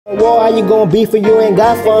War, how you gon' beef if you ain't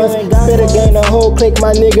got funds? Better gain the whole clique,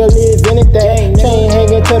 my nigga live anything. Chain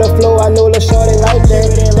hanging to the floor, I know the shorty like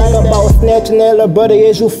that. Think about snatching that little brother,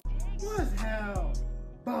 is you what's hell,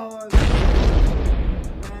 boys?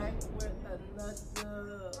 Back with another.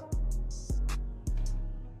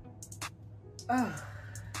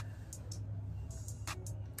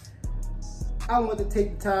 I want to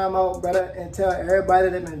take the time out, brother, and tell everybody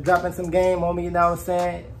that been dropping some game on me, you know what I'm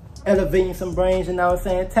saying? Elevating some brains, you know what I'm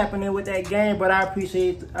saying? Tapping in with that game, but I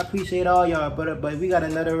appreciate all y'all, brother. But we got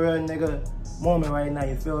another real nigga moment right now,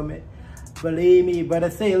 you feel me? Believe me,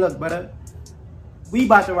 brother. Say, look, brother, we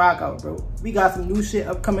about to rock out, bro. We got some new shit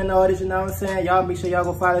upcoming artists, you know what I'm saying? Y'all make sure y'all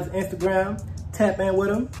go follow his Instagram, tap in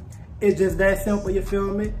with him. It's just that simple, you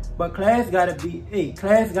feel me? But class gotta be,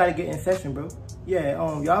 class gotta get in session, bro. Yeah,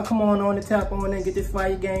 y'all come on the tap on and get this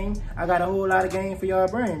fire game. I got a whole lot of game for y'all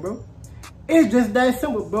brain, bro. It's just that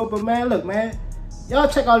simple, bro. But man, look, man, y'all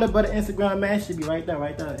check out the brother Instagram, man. It should be right there,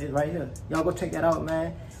 It's right here. Y'all go check that out,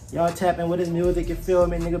 man. Y'all tap in with his music, you feel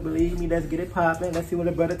me, nigga? Believe me, let's get it popping. Let's see what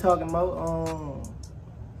the brother talking about.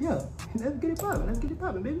 Yeah, let's get it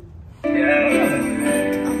popping, baby.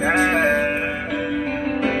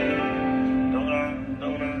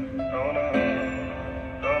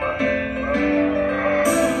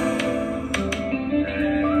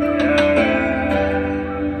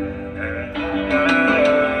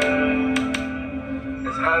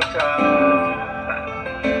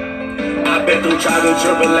 I've been through trials and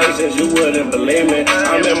tribulations, you wouldn't believe me.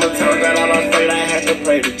 I remember times that I was afraid I had to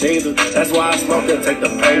pray to Jesus. That's why I smoke and take the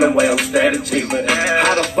pain away, I'm steady cheaping.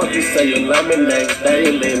 How the fuck you say you love me next day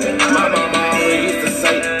you leave me? My mama always used to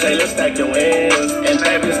say, Taylor, stack your ends. And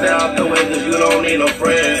baby, stay off the way cause you don't need no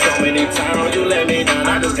friends. So many times you let me down,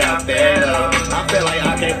 I just got fed up. I feel like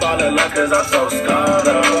I can't fall in love cause I'm so scarred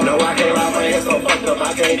up. No, I can't lie, my head so fucked up,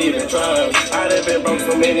 I can't even trust. I done been broke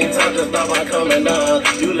so many times, just thought about coming up.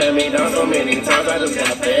 You let me down so many times, I just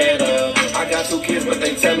got fed up. I got 2 kids, but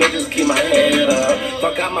they tell me just keep my head up.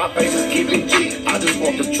 Fuck out my face, just keep it G. I just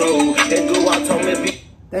want the truth. And do I told me be.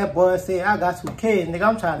 That boy said, I got 2 kids, nigga.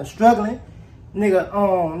 I'm trying to struggling.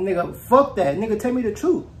 Nigga, fuck that. Nigga, tell me the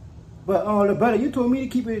truth. But, the brother, you told me to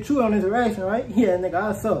keep it true on this interaction, right? Yeah, nigga,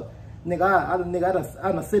 I saw. Nigga,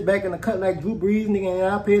 I done sit back in the cut like Drew Brees, nigga,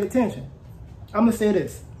 and I paid attention. I'm gonna say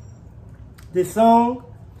this. This song,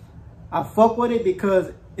 I fuck with it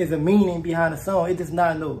because it's a meaning behind the song. It does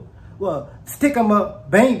not know. Well, stick 'em up,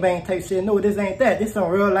 bang bang type shit. No, this ain't that. This some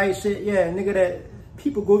real life shit. Yeah, nigga, that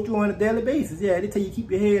people go through on a daily basis. Yeah, they tell you keep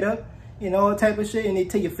your head up and all type of shit. And they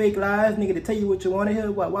tell you fake lies, nigga. They tell you what you want to hear.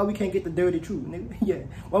 Why we can't get the dirty truth, nigga? Yeah.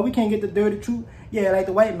 Why we can't get the dirty truth? Yeah, like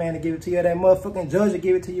the white man to give it to you. That motherfucking judge to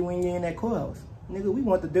give it to you when you're in that courthouse. Nigga, we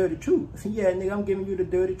want the dirty truth. Yeah, nigga, I'm giving you the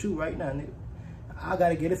dirty truth right now, nigga. I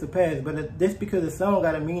gotta get this a pass. But just because the song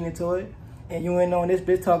got a meaning to it, and you ain't on this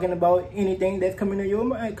bitch talking about anything that's coming in your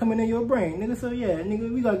brain, nigga. So yeah,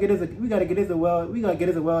 nigga, we gotta get this a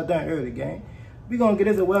well done early, gang. We gonna get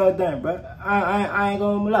this a well done, bro. I ain't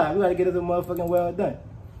gonna lie. We gotta get this a motherfucking well done.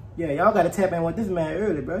 Yeah, y'all gotta tap in with this man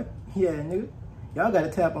early, bro. Yeah, nigga. Y'all gotta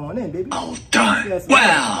tap on in, baby. Well done. Yeah,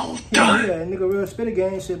 well done. Yeah, nigga, real spitter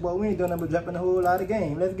game shit, boy. We ain't doing nothing but dropping a whole lot of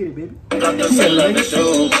game. Let's get it, baby. Sometimes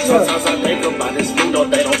I think about this, you know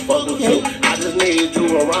they don't fuck with you. I just need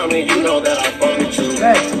you around me, you know that I fuck with you.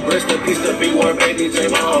 Rest in peace to B1, baby J,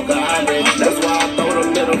 my uncle Avid. That's why I throw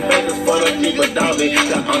them middle fingers for the people down me.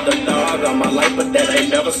 The underdog of my life, but that ain't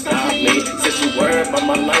never stopped me. Since you worried about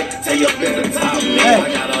my life, tell your business top me.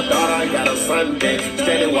 I got a daughter, I got a son, they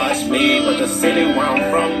steady watch me, but the city where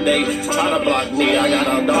I'm from, they try to block me. I got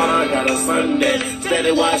a daughter, I got a son, they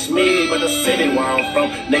steady watch me, but the city where I'm from,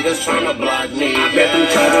 niggas trying to block me. I've been through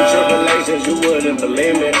trials and tribulations, you wouldn't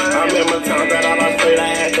believe me. I remember times that I was afraid I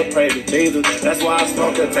had to pray to Jesus. That's why I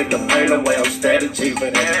smoke and take the pain away, I'm steady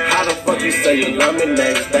cheaping. How the fuck you say you love me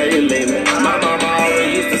next day you leave me? My mama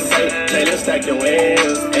always used to say, Taylor, stack your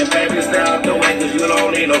ends. And baby, stay out the way cause you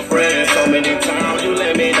don't need no friends. So many times you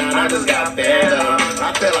let me down, I just got fed up.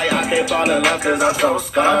 I feel like I can't fall in love cause I'm so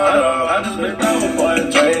scarred up. I just been down for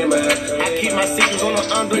a dreaming. I keep my secrets on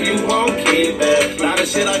the under, you won't keep it. A lot of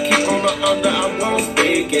shit I keep on the under, I won't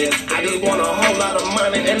speak it. I just want a whole lot of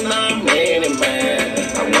money and I'm in it, man.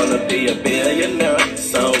 I wanna be a billionaire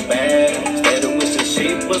so bad. Steady wishing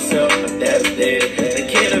she was here, but that's dead. The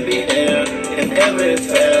kid will be here if ever it's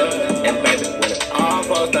fair. And baby, when it all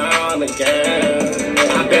falls down again.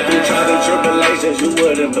 I've been through trials and tribulations, you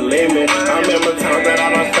wouldn't believe me. I remember times that I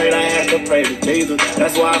was afraid I had to pray to Jesus.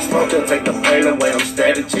 That's why I smoke and take the pain away, I'm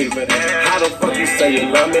steady cheaping. How the fuck you say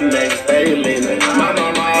you love me next day you leave me? My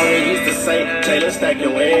mama always used to say, Taylor, stack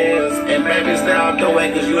your ends. And baby, stay out the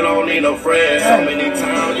way cause you don't need no friends. So many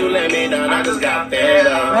times you let me down, I just got fed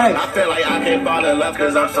up. I feel like I can't fall in love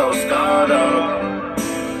cause I'm so scarred up.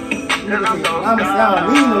 I'ma say I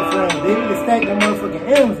don't need no friends. They need to stack them motherfucking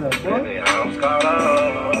M's up, boy. I'm scarred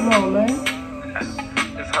up. Come on, man.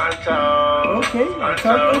 It's Huncho. Okay,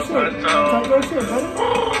 talk your shit. Talk your shit, brother.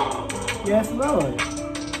 Yes, Lord.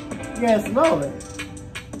 Yes, Lord.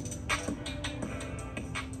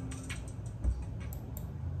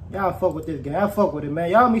 Y'all fuck with this game. I fuck with it,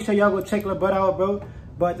 man. Y'all make sure y'all go check Lil Brother out, bro.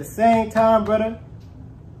 But at the same time, brother,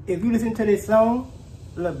 if you listen to this song,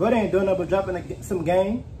 Lil Brother ain't doing nothing but dropping some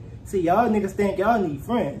game. See, y'all niggas think y'all need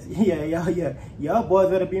friends. Y'all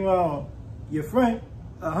boys better be around your friend,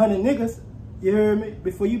 100 niggas, you heard me?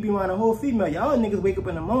 Before you be around a whole female. Y'all niggas wake up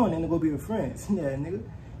in the morning and go be with friends. Yeah, nigga.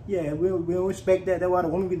 Yeah, we don't respect that. That's why the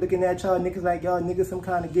women be looking at y'all niggas like y'all niggas some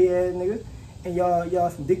kind of gay ass nigga. And y'all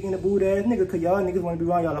some dick in the boot ass nigga, cause y'all niggas wanna be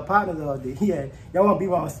around y'all partners all day. Yeah, y'all wanna be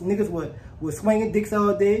around niggas with swinging dicks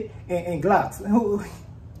all day and Glocks.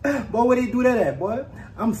 Boy, where they do that at, boy?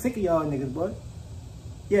 I'm sick of y'all niggas, boy.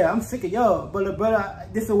 Yeah, I'm sick of y'all. But Lil Brother,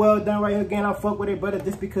 this is well done right here again. I fuck with it, brother,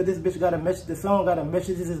 just because this bitch got a message. The song got a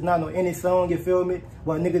message. This is not no any song, you feel me?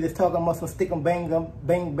 Well, nigga just talking about some stick 'em, bang,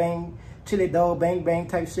 bang, chili dog, bang, bang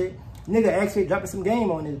type shit. Nigga actually dropping some game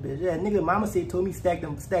on this bitch. Yeah, nigga, mama said told me stack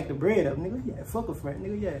the bread up, nigga. Yeah, fuck a friend,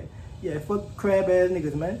 nigga. Yeah, fuck crab ass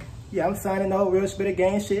niggas, man. Yeah, I'm signing out real spit of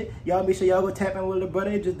gang shit. Y'all be sure y'all go tap in with Lil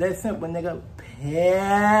Brother. It's just that simple, nigga.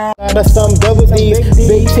 Yeah. Got some double D,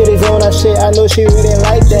 big titties on her shit. I know she really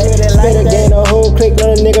like that. Spit a gain a whole click,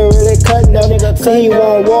 let a nigga really cutting up. See you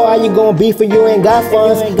on war, how you gon' beef for you ain't got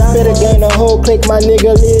funds? Spit a gain a whole click, my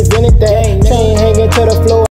nigga live anything. Chain hanging to the floor.